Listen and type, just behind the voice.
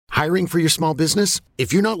Hiring for your small business?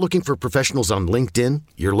 If you're not looking for professionals on LinkedIn,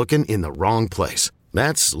 you're looking in the wrong place.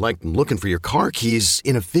 That's like looking for your car keys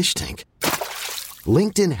in a fish tank.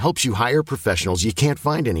 LinkedIn helps you hire professionals you can't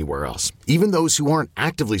find anywhere else, even those who aren't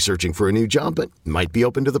actively searching for a new job but might be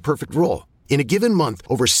open to the perfect role. In a given month,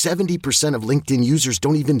 over 70% of LinkedIn users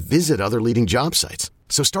don't even visit other leading job sites.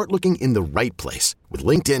 So start looking in the right place. With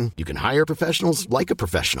LinkedIn, you can hire professionals like a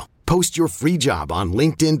professional. Post your free job on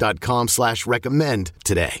linkedin.com/recommend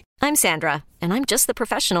today. I'm Sandra, and I'm just the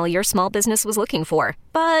professional your small business was looking for.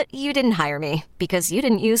 But you didn't hire me because you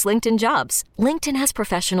didn't use LinkedIn Jobs. LinkedIn has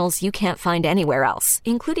professionals you can't find anywhere else,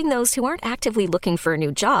 including those who aren't actively looking for a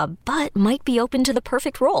new job, but might be open to the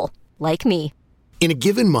perfect role, like me. In a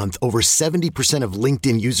given month, over 70% of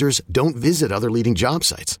LinkedIn users don't visit other leading job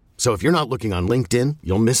sites. So if you're not looking on LinkedIn,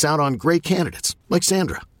 you'll miss out on great candidates like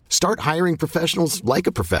Sandra. Start hiring professionals like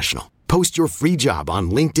a professional. Post your free job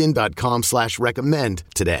on linkedin.com/recommend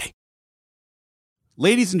today.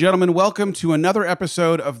 Ladies and gentlemen, welcome to another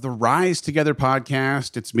episode of the Rise Together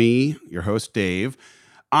podcast. It's me, your host, Dave.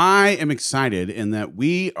 I am excited in that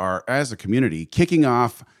we are, as a community, kicking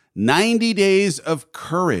off 90 Days of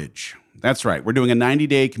Courage. That's right. We're doing a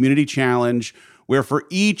 90-day community challenge where for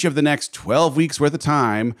each of the next 12 weeks worth of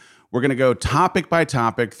time, we're going to go topic by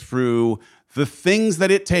topic through the things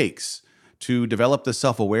that it takes to develop the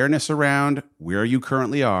self-awareness around where you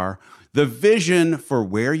currently are, the vision for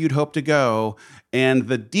where you'd hope to go, and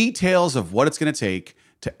the details of what it's going to take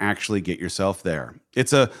to actually get yourself there.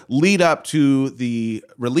 It's a lead up to the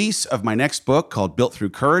release of my next book called Built Through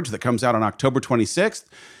Courage that comes out on October 26th.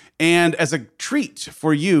 And as a treat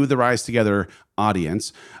for you, the Rise Together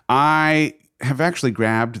audience, I have actually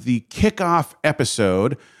grabbed the kickoff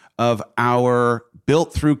episode of our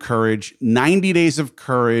Built Through Courage 90 Days of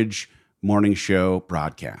Courage morning show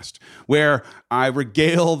broadcast, where I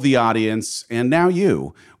regale the audience, and now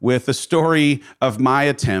you, with the story of my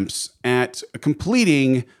attempts at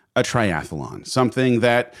completing a triathlon, something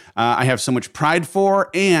that I have so much pride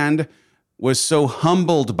for and was so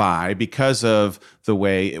humbled by because of the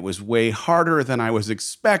way it was way harder than I was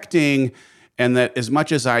expecting, and that as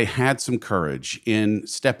much as I had some courage in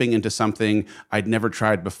stepping into something I'd never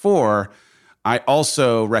tried before, I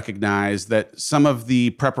also recognized that some of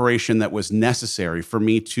the preparation that was necessary for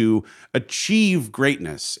me to achieve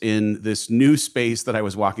greatness in this new space that I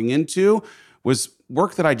was walking into was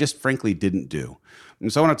work that I just frankly didn't do.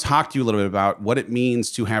 And so I want to talk to you a little bit about what it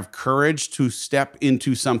means to have courage to step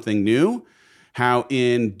into something new, how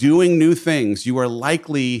in doing new things, you are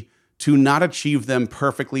likely to not achieve them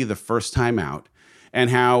perfectly the first time out, and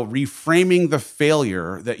how reframing the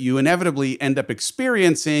failure that you inevitably end up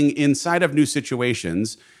experiencing inside of new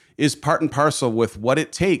situations is part and parcel with what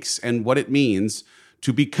it takes and what it means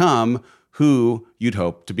to become who you'd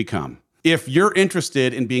hope to become. If you're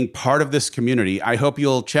interested in being part of this community, I hope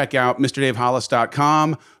you'll check out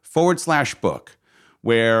mrdavehollis.com/book,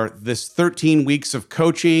 where this 13 weeks of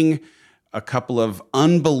coaching, a couple of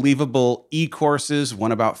unbelievable e-courses,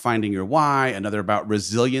 one about finding your why, another about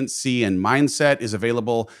resiliency and mindset, is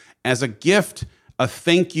available as a gift, a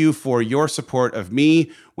thank you for your support of me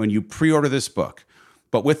when you pre-order this book.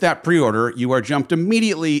 But with that pre-order, you are jumped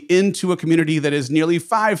immediately into a community that is nearly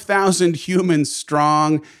 5,000 humans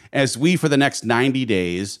strong as we, for the next 90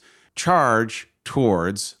 days, charge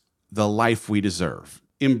towards the life we deserve.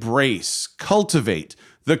 Embrace, cultivate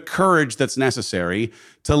the courage that's necessary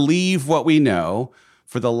to leave what we know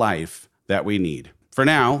for the life that we need. For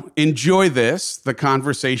now, enjoy the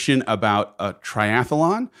conversation about a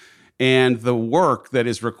triathlon and the work that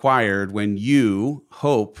is required when you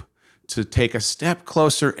hope to take a step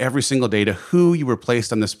closer every single day to who you were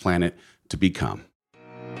placed on this planet to become.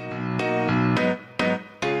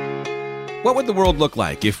 What would the world look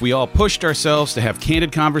like if we all pushed ourselves to have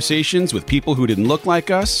candid conversations with people who didn't look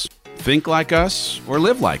like us, think like us, or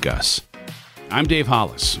live like us? I'm Dave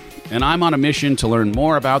Hollis, and I'm on a mission to learn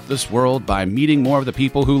more about this world by meeting more of the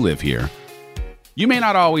people who live here. You may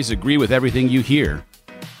not always agree with everything you hear,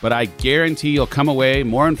 but I guarantee you'll come away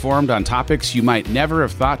more informed on topics you might never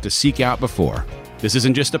have thought to seek out before. This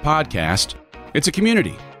isn't just a podcast, it's a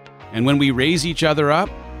community. And when we raise each other up,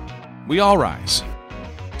 we all rise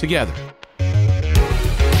together.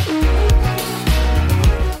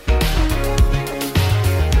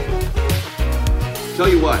 Tell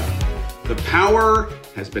you what, the power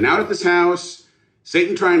has been out at this house.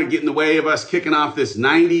 Satan trying to get in the way of us kicking off this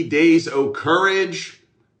 90 Days of Courage.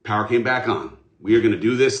 Power came back on. We are going to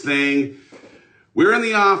do this thing. We're in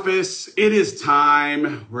the office. It is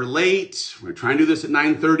time. We're late. We're trying to do this at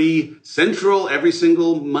 9:30 Central every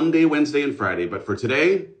single Monday, Wednesday, and Friday. But for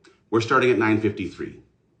today, we're starting at 9:53.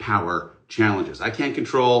 Power challenges. I can't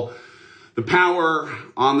control the power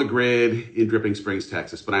on the grid in Dripping Springs,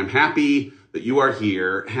 Texas, but I'm happy that you are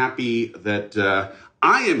here, happy that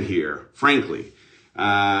I am here, frankly.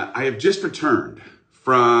 I have just returned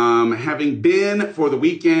from having been for the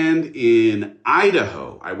weekend in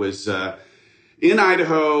Idaho. I was in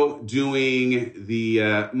Idaho doing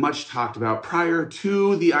the much talked about prior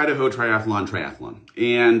to the Idaho Triathlon.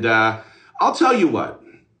 And I'll tell you what,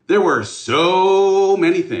 there were so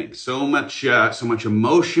many things, so much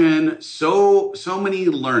emotion, so many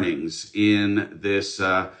learnings in this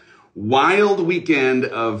wild weekend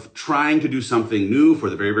of trying to do something new for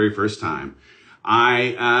the very, very first time.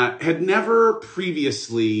 I had never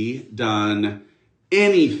previously done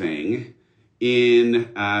anything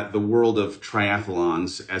in the world of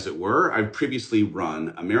triathlons, as it were. I've previously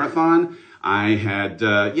run a marathon. I had,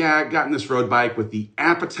 gotten this road bike with the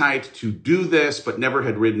appetite to do this, but never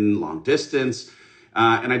had ridden long distance.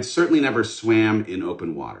 And I'd certainly never swam in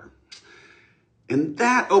open water. And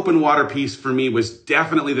that open water piece for me was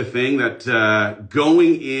definitely the thing that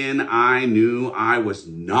going in, I knew I was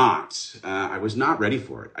not ready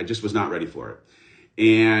for it. I just was not ready for it.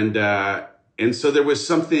 And so there was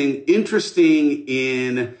something interesting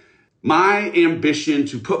in my ambition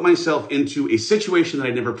to put myself into a situation that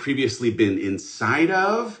I'd never previously been inside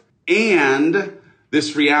of, and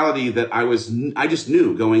this reality that I just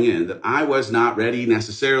knew going in that I was not ready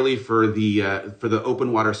necessarily for the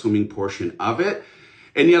open water swimming portion of it.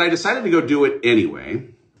 And yet I decided to go do it anyway.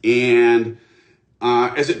 And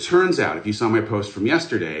as it turns out, if you saw my post from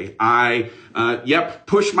yesterday, I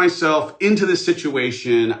pushed myself into this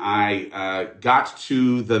situation. I got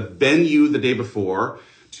to the venue the day before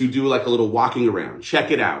to do like a little walking around, check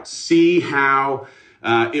it out, see how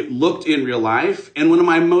it looked in real life. And one of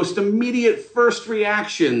my most immediate first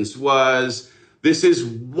reactions was, this is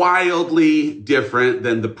wildly different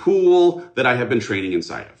than the pool that I have been training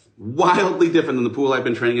inside of. Wildly different than the pool I've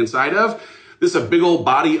been training inside of. This is a big old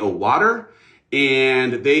body of water.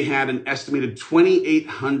 And they had an estimated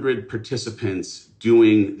 2,800 participants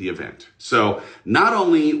doing the event. So not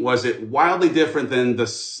only was it wildly different than the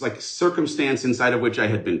circumstance inside of which I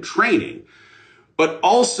had been training, but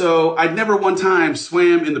also I'd never one time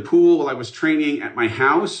swam in the pool while I was training at my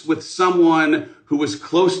house with someone who was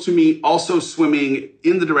close to me also swimming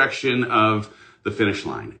in the direction of the finish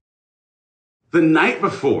line. The night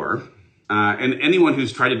before, and anyone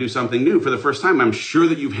who's tried to do something new for the first time, I'm sure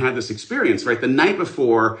that you've had this experience, right? The night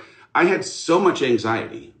before, I had so much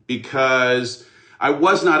anxiety because I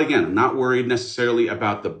was I'm not worried necessarily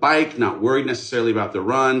about the bike, not worried necessarily about the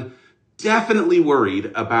run, definitely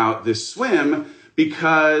worried about this swim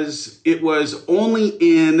because it was only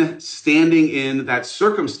in standing in that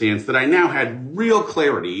circumstance that I now had real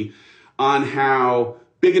clarity on how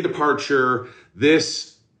big a departure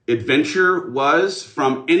this adventure was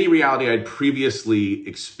from any reality I'd previously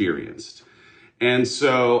experienced. And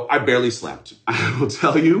so I barely slept. I will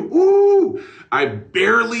tell you, I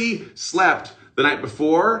barely slept the night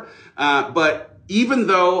before. But even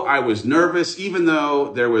though I was nervous, even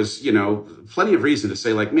though there was, plenty of reason to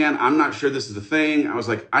say like, man, I'm not sure this is the thing. I was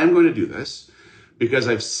like, I'm going to do this because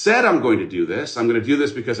I've said I'm going to do this. I'm going to do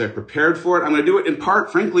this because I've prepared for it. I'm going to do it in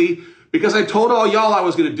part, frankly, because I told all y'all I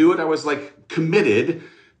was going to do it. I was like committed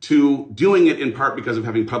to doing it in part because of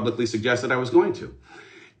having publicly suggested I was going to.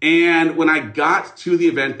 And when I got to the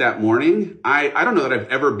event that morning, I don't know that I've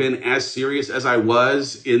ever been as serious as I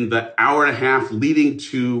was in the hour and a half leading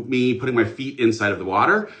to me putting my feet inside of the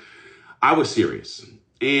water. I was serious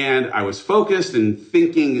and I was focused and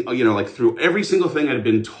thinking, through every single thing I had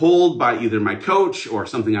been told by either my coach or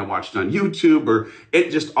something I watched on YouTube or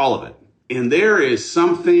just all of it. And there is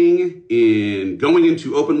something in going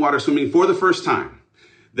into open water swimming for the first time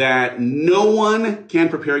that no one can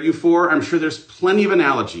prepare you for. I'm sure there's plenty of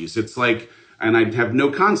analogies. It's like, and I have no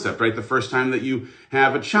concept, right? The first time that you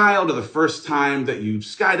have a child or the first time that you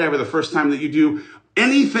skydive or the first time that you do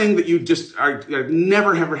anything that you just are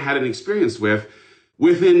never ever had an experience with,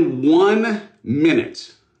 within 1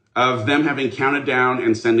 minute of them having counted down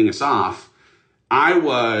and sending us off, I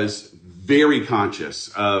was very conscious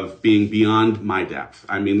of being beyond my depth.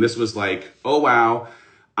 I mean, this was like, oh, wow,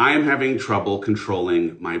 I am having trouble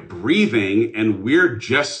controlling my breathing and we're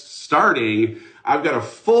just starting. I've got a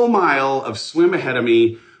full mile of swim ahead of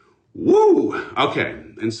me. Woo! Okay.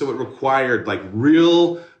 And so it required like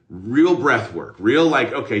real breath work,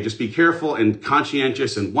 okay, just be careful and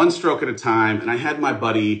conscientious and one stroke at a time. And I had my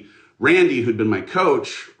buddy, Randy, who'd been my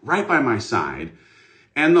coach, right by my side.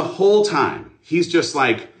 And the whole time he's just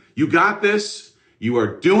like, you got this. You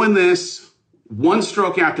are doing this one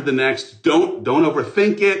stroke after the next. Don't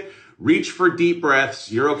overthink it. reach for deep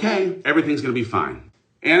breaths. You're okay. Everything's going to be fine.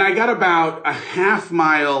 And I got about a half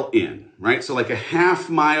mile in, right? So like a half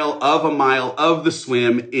mile of the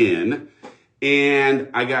swim in, and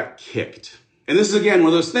I got kicked. And this is, again, one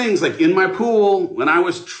of those things, like in my pool, when I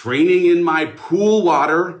was training in my pool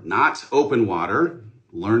water, not open water,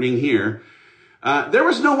 learning here, there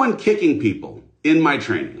was no one kicking people in my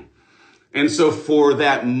training. And so for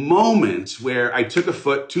that moment where I took a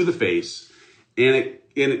foot to the face, and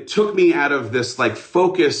it took me out of this like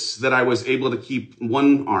focus that I was able to keep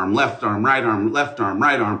one arm, left arm, right arm, left arm,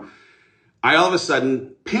 right arm, I all of a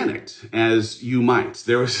sudden panicked, as you might.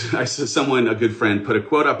 I saw someone, a good friend, put a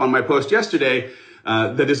quote up on my post yesterday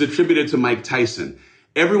that is attributed to Mike Tyson.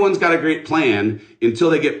 Everyone's got a great plan until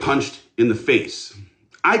they get punched in the face.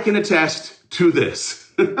 I can attest to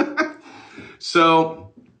this.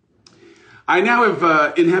 So I now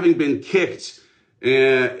have, in having been kicked,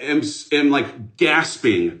 am like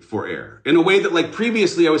gasping for air in a way that like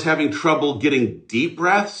previously I was having trouble getting deep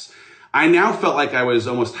breaths. I now felt like I was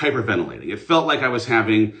almost hyperventilating. It felt like I was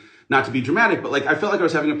having, not to be dramatic, but like I felt like I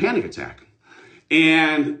was having a panic attack.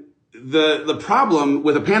 And the problem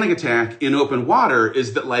with a panic attack in open water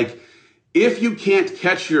is that like, if you can't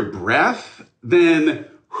catch your breath, then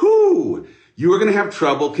you are going to have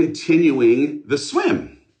trouble continuing the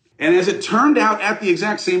swim. And as it turned out, at the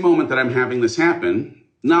exact same moment that I'm having this happen,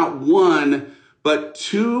 not one, but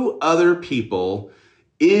two other people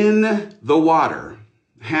in the water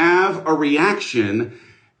have a reaction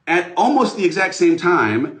at almost the exact same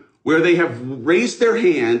time where they have raised their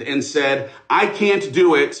hand and said, I can't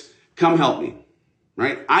do it, come help me,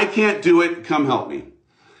 right? I can't do it, come help me.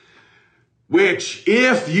 Which,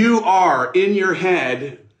 if you are in your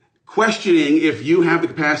head questioning if you have the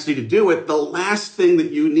capacity to do it, the last thing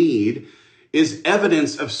that you need is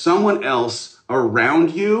evidence of someone else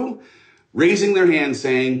around you raising their hand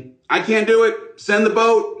saying, I can't do it, send the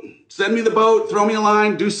boat. Send me the boat, throw me a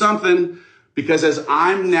line, do something. Because as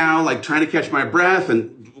I'm now like trying to catch my breath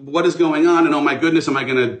and what is going on and oh my goodness, am I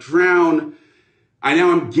gonna drown? I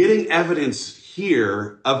now am getting evidence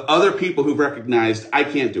here of other people who've recognized I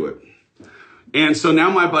can't do it. And so now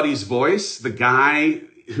my buddy's voice, the guy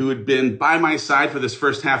who had been by my side for this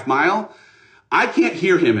first half mile, I can't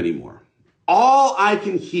hear him anymore. All I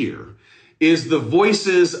can hear is the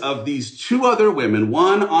voices of these two other women,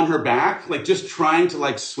 one on her back, like just trying to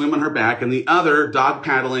like swim on her back, and the other dog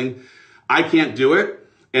paddling. I can't do it.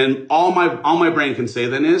 And all my brain can say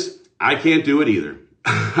then is, I can't do it either.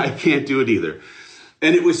 I can't do it either.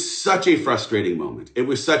 And it was such a frustrating moment. It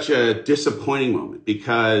was such a disappointing moment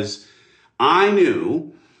because I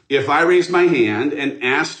knew if I raised my hand and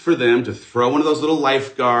asked for them to throw one of those little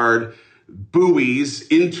lifeguard buoys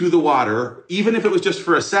into the water, even if it was just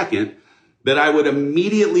for a second, that I would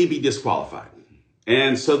immediately be disqualified.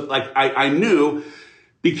 And so like I knew,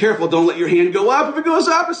 be careful, don't let your hand go up. If it goes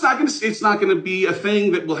up, it's not gonna be a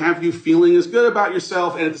thing that will have you feeling as good about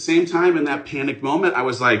yourself. And at the same time, in that panic moment, I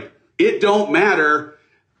was like, it don't matter.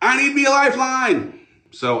 I need me a lifeline.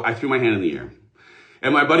 So I threw my hand in the air.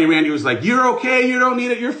 And my buddy Randy was like, you're okay, you don't need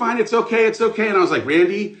it, you're fine, it's okay, it's okay. And I was like,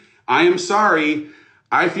 Randy, I am sorry.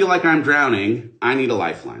 I feel like I'm drowning. I need a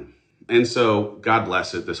lifeline. And so, God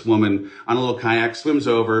bless it, this woman on a little kayak swims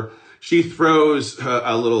over. She throws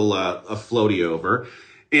a little a floaty over,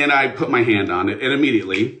 and I put my hand on it, and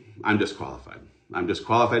immediately, I'm disqualified. I'm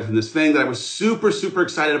disqualified from this thing that I was super, super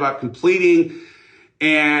excited about completing.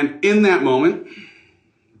 And in that moment,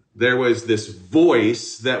 there was this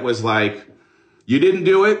voice that was like, you didn't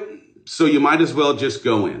do it, so you might as well just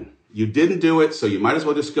go in. You didn't do it, so you might as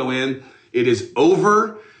well just go in. It is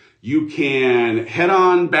over. You can head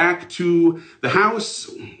on back to the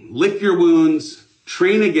house, lick your wounds,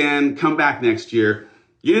 train again, come back next year.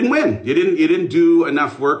 You didn't win. You didn't do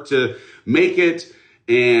enough work to make it,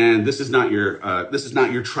 and this is not your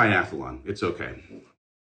triathlon. It's okay.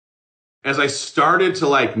 As I started to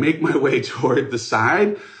like make my way toward the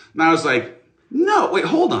side, and I was like, no, wait,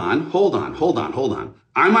 hold on.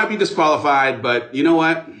 I might be disqualified, but you know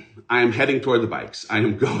what? I am heading toward the bikes. I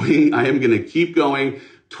am going to keep going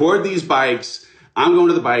toward these bikes. I'm going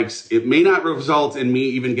to the bikes. It may not result in me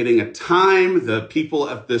even getting a time. The people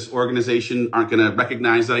of this organization aren't going to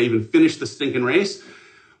recognize that I even finished the stinking race,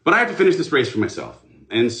 but I have to finish this race for myself.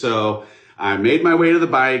 And so I made my way to the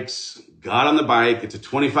bikes, got on the bike. It's a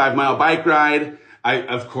 25-mile bike ride.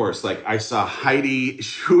 I saw Heidi,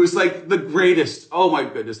 who was like the greatest, oh my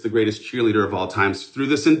goodness, the greatest cheerleader of all time through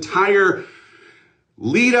this entire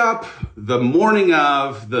lead up, the morning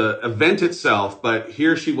of the event itself. But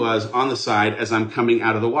here she was on the side as I'm coming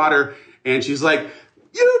out of the water, and she's like,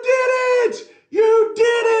 you did it! you did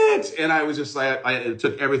it. And I was just like, it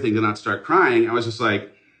took everything to not start crying. I was just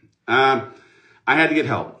like, I had to get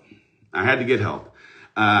help.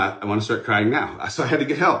 I want to start crying now. So I had to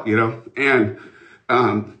get help, and,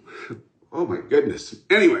 oh my goodness.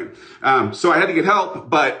 Anyway, so I had to get help,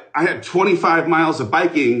 but I had 25 miles of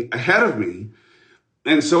biking ahead of me.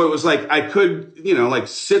 And so it was like, I could,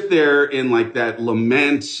 sit there in like that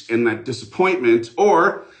lament and that disappointment,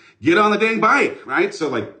 or get on the dang bike, right? So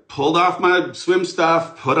like pulled off my swim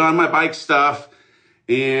stuff, put on my bike stuff,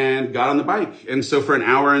 and got on the bike. And so for an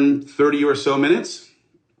hour and 30 or so minutes,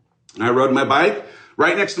 I rode my bike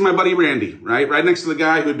right next to my buddy Randy, right next to the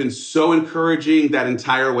guy who had been so encouraging that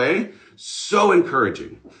entire way, so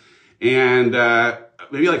encouraging. And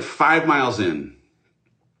maybe like 5 miles in,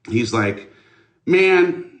 he's like,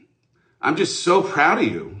 man, I'm just so proud of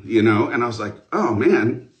you, And I was like, oh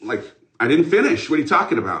man, like I didn't finish. What are you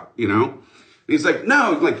talking about, And he's like,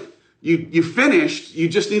 no, like you finished, you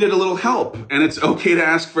just needed a little help, and it's okay to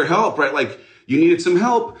ask for help, right? Like you needed some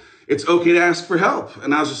help. It's okay to ask for help.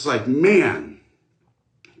 And I was just like, man,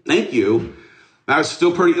 thank you. I'm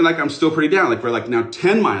still pretty down. Like we're like now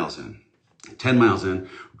 10 miles in,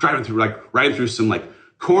 driving through, riding through some like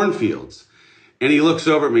cornfields. And he looks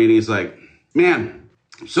over at me and he's like, man,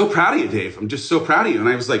 I'm so proud of you, Dave. I'm just so proud of you. And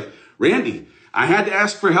I was like, Randy, I had to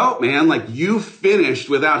ask for help, man. Like you finished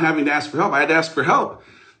without having to ask for help. I had to ask for help.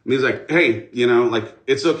 And he's like, hey, like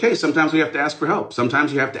it's okay. Sometimes we have to ask for help.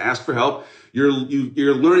 Sometimes you have to ask for help. You're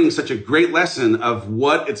learning such a great lesson of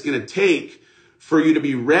what it's going to take for you to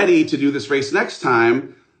be ready to do this race next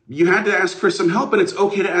time. You had to ask for some help, and it's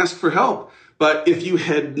okay to ask for help. But if you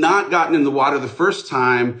had not gotten in the water the first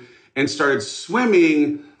time and started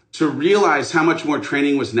swimming to realize how much more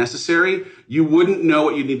training was necessary, you wouldn't know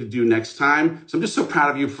what you need to do next time. So I'm just so proud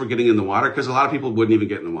of you for getting in the water, because a lot of people wouldn't even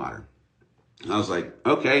get in the water. I was like,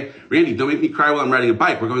 okay, Randy, don't make me cry while I'm riding a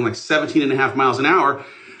bike. We're going like 17 and a half miles an hour.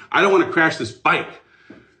 I don't want to crash this bike.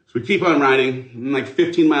 So we keep on riding, and like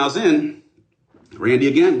 15 miles in, Randy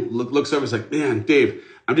again looks over, he's like, man, Dave,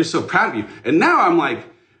 I'm just so proud of you. And now I'm like,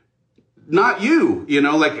 not you,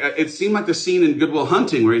 like it seemed like the scene in Good Will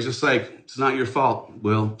Hunting where he's just like, it's not your fault,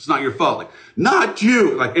 Will, it's not your fault. Like, not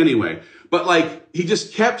you. Like, anyway, but like, he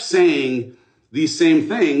just kept saying these same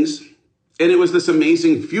things. And it was this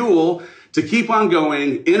amazing fuel to keep on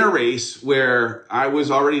going in a race where I was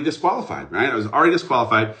already disqualified, right? I was already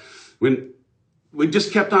disqualified. When we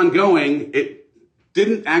just kept on going, it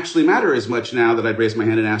didn't actually matter as much now that I'd raised my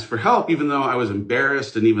hand and asked for help, even though I was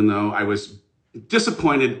embarrassed and even though I was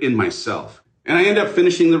disappointed in myself. And I ended up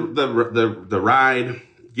finishing the ride,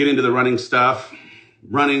 get into the running stuff.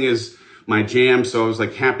 Running is my jam, so I was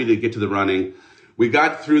like happy to get to the running. We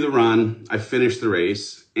got through the run, I finished the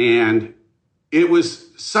race, and it was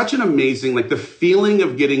such an amazing, like the feeling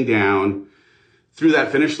of getting down through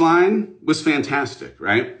that finish line was fantastic,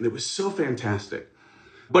 right? It was so fantastic.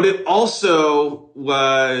 But it also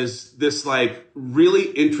was this like really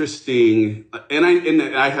interesting, and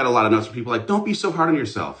I had a lot of notes from people like, don't be so hard on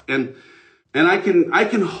yourself. And I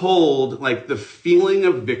can hold like the feeling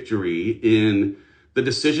of victory in the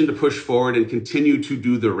decision to push forward and continue to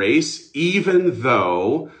do the race, even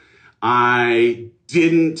though I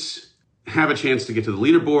didn't have a chance to get to the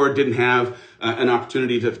leaderboard, didn't have an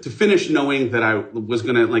opportunity to finish, knowing that I was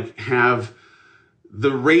going to like have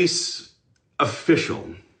the race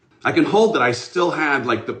official. I can hold that I still had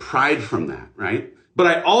like the pride from that, right?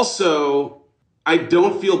 But I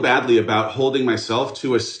don't feel badly about holding myself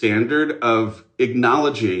to a standard of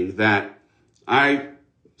acknowledging that I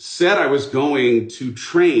said I was going to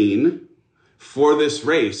train for this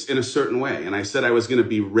race in a certain way. And I said I was going to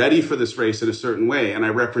be ready for this race in a certain way. And I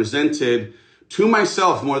represented to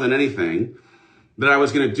myself more than anything that I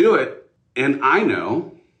was going to do it. And I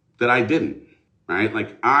know that I didn't, right?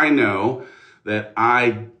 Like I know that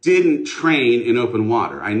I didn't train in open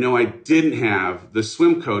water. I know I didn't have the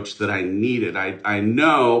swim coach that I needed. I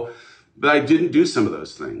know that I didn't do some of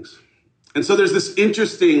those things. And so there's this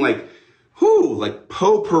interesting like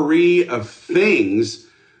potpourri of things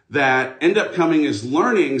that end up coming as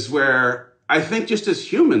learnings where I think just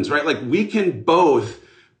as humans, right? Like we can both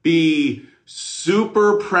be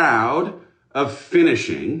super proud of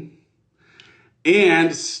finishing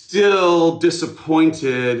and still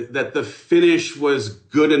disappointed that the finish was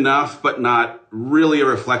good enough, but not really a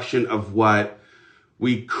reflection of what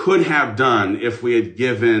we could have done if we had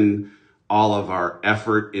given all of our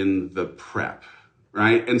effort in the prep,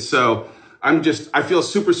 right? And so I feel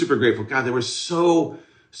super, super grateful. God, there were so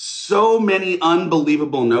many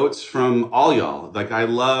unbelievable notes from all y'all. Like I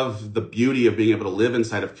love the beauty of being able to live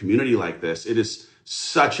inside of community like this. It is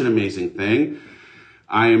such an amazing thing.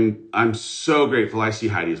 I'm so grateful. I see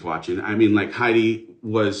Heidi's watching. I mean, like, Heidi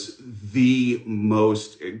was the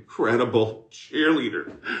most incredible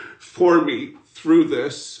cheerleader for me through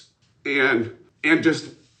this, and just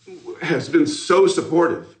has been so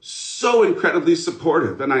supportive, so incredibly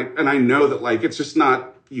supportive. And I know that, like, it's just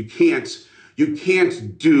not, you can't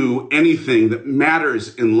do anything that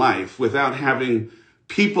matters in life without having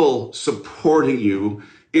people supporting you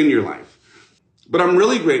in your life. But I'm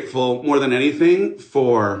really grateful more than anything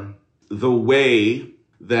for the way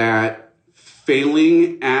that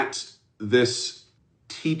failing at this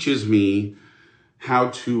teaches me how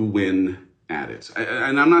to win at it.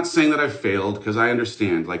 And I'm not saying that I failed, because I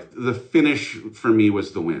understand, like, the finish for me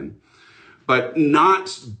was the win. But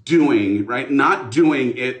not doing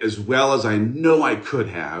it as well as I know I could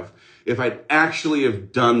have if I'd actually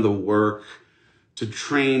have done the work to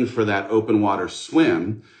train for that open water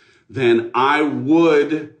swim, then I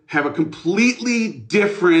would have a completely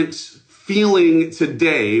different feeling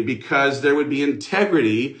today, because there would be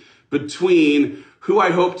integrity between who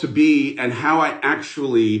I hope to be and how I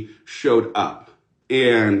actually showed up.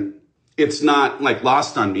 And it's not, like,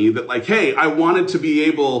 lost on me that, like, hey, I wanted to be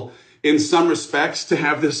able, in some respects, to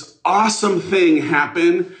have this awesome thing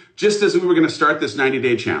happen just as we were going to start this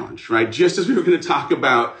 90-day challenge, right? Just as we were going to talk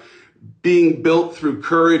about being built through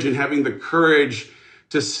courage and having the courage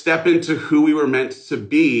to step into who we were meant to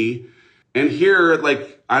be. And here,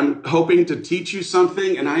 like, I'm hoping to teach you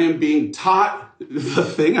something, and I am being taught the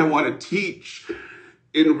thing I want to teach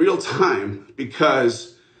in real time,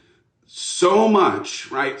 because so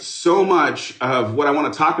much of what I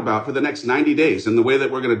want to talk about for the next 90 days, and the way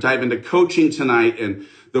that we're going to dive into coaching tonight, and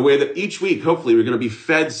the way that each week, hopefully, we're going to be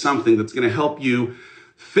fed something that's going to help you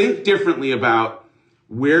think differently about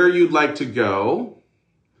where you'd like to go,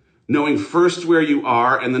 knowing first where you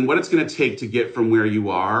are, and then what it's going to take to get from where you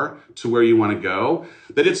are to where you want to go,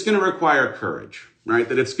 that it's going to require courage, right?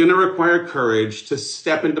 That it's going to require courage to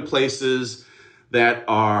step into places that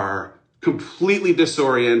are completely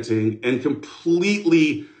disorienting and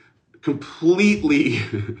completely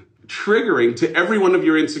triggering to every one of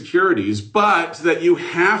your insecurities, but that you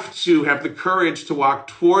have to have the courage to walk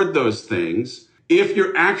toward those things if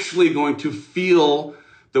you're actually going to feel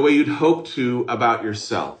the way you'd hope to about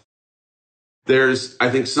yourself. There's, I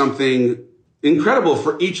think, something incredible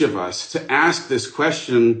for each of us to ask this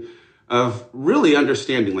question of really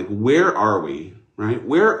understanding, like, where are we, right?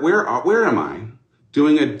 Where am I?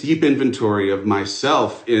 Doing a deep inventory of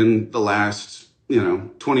myself in the last,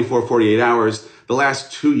 24, 48 hours, the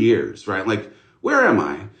last 2 years, right? Like, where am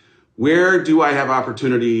I? Where do I have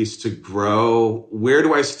opportunities to grow? Where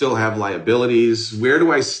do I still have liabilities? Where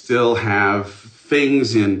do I still have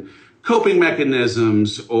things in coping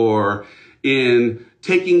mechanisms, or in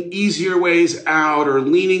taking easier ways out, or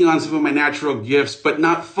leaning on some of my natural gifts, but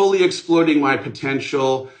not fully exploiting my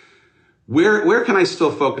potential? Where can I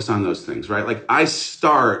still focus on those things, right? Like, I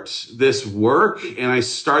start this work and I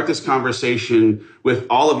start this conversation with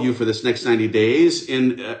all of you for this next 90 days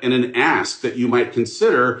in an ask that you might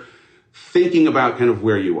consider thinking about kind of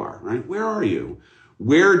where you are, right? Where are you?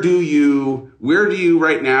 Where do you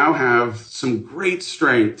right now have some great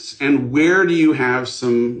strengths, and where do you have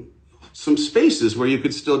some spaces where you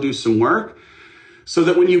could still do some work, so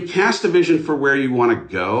that when you cast a vision for where you want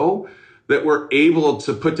to go, that we're able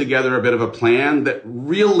to put together a bit of a plan that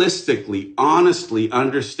realistically, honestly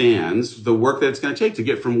understands the work that it's going to take to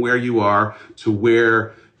get from where you are to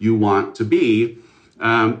where you want to be.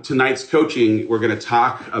 Tonight's coaching, we're going to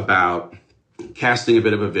talk about casting a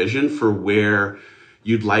bit of a vision for where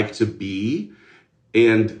you'd like to be.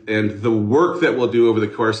 And the work that we'll do over the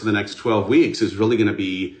course of the next 12 weeks is really going to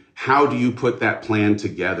be, how do you put that plan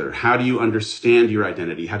together? How do you understand your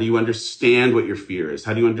identity? How do you understand what your fear is?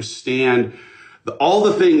 How do you understand all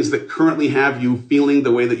the things that currently have you feeling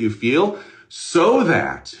the way that you feel, so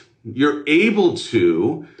that you're able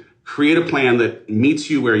to create a plan that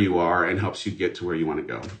meets you where you are and helps you get to where you want to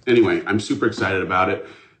go? Anyway, I'm super excited about it.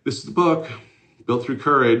 This is the book, Built Through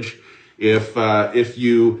Courage. If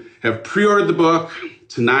you have pre-ordered the book,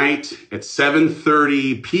 tonight at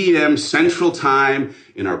 7:30 p.m. Central Time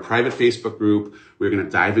in our private Facebook group, we're going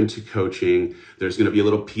to dive into coaching. There's going to be a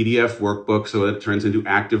little PDF workbook so it turns into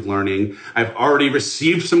active learning. I've already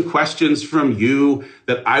received some questions from you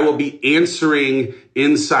that I will be answering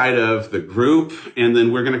inside of the group. And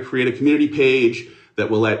then we're going to create a community page that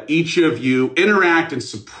will let each of you interact and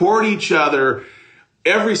support each other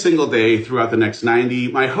every single day throughout the next 90.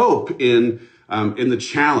 My hope in the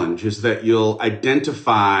challenge is that you'll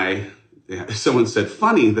identify, someone said,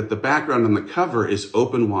 funny that the background on the cover is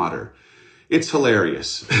open water. It's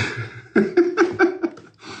hilarious.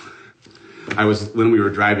 when we were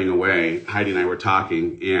driving away, Heidi and I were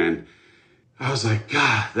talking, and I was like,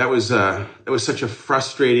 God, that was such a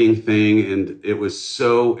frustrating thing, and it was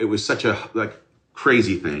such a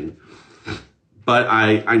crazy thing. But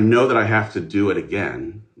I know that I have to do it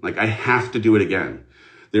again. Like, I have to do it again.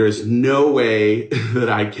 There is no way that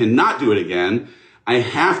I cannot do it again. I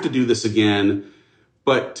have to do this again.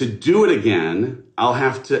 But to do it again, I'll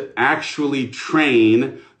have to actually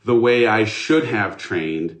train the way I should have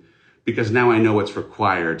trained, because now I know what's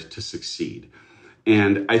required to succeed.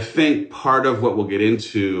 And I think part of what we'll get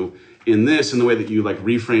into in this, and the way that you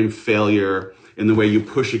reframe failure, and the way you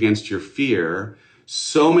push against your fear,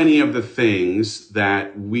 so many of the things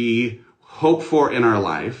that we hope for in our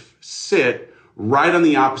life sit right on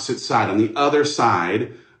the opposite side, on the other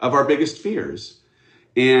side of our biggest fears.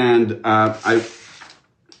 And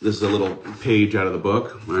this is a little page out of the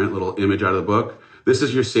book, right? Little image out of the book. This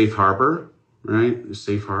is your safe harbor, right? Your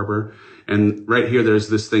safe harbor. And right here, there's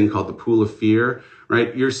this thing called the pool of fear,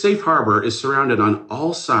 right? Your safe harbor is surrounded on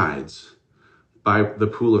all sides by the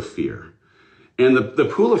pool of fear. And the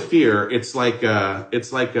pool of fear, it's like a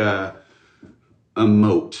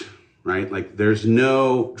moat, right? Like, there's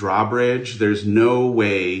no drawbridge. There's no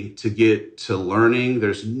way to get to learning.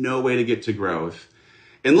 There's no way to get to growth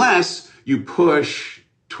unless you push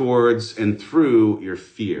towards and through your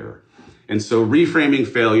fear. And so reframing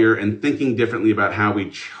failure and thinking differently about how we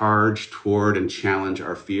charge toward and challenge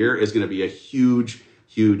our fear is going to be a huge,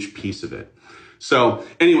 huge piece of it. So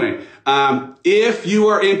anyway, if you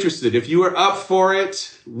are interested, if you are up for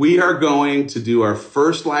it, we are going to do our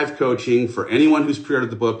first live coaching for anyone who's pre-ordered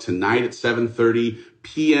the book tonight at 7:30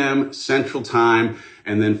 p.m. Central Time.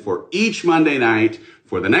 And then for each Monday night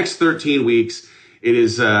for the next 13 weeks, it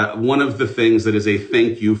is one of the things that is a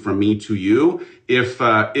thank you from me to you. If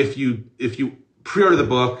you pre-order the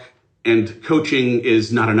book and coaching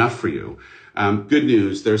is not enough for you, good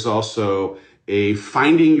news, there's also a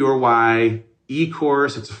Finding Your Why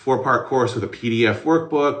e-course. It's a 4-part course with a PDF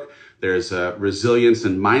workbook. There's a resilience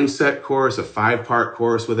and mindset course, a 5-part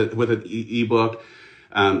course with an ebook,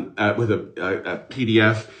 with a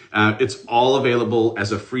PDF. It's all available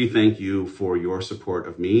as a free thank you for your support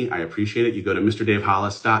of me. I appreciate it. You go to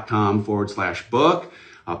mrdavehollis.com/book.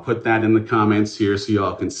 I'll put that in the comments here so you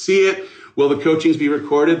all can see it. Will the coachings be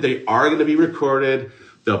recorded? They are going to be recorded.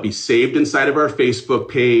 They'll be saved inside of our Facebook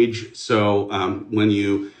page. So when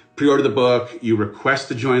you pre-order the book, you request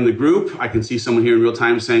to join the group. I can see someone here in real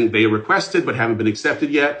time saying they requested but haven't been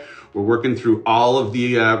accepted yet. We're working through all of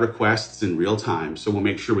the requests in real time. So we'll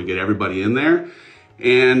make sure we get everybody in there.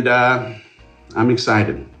 And I'm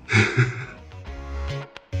excited.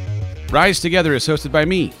 Rise Together is hosted by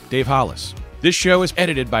me, Dave Hollis. This show is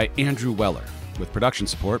edited by Andrew Weller, with production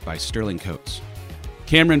support by Sterling Coates.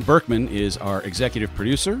 Cameron Berkman is our executive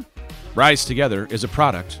producer. Rise Together is a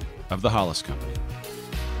product of the Hollis Company.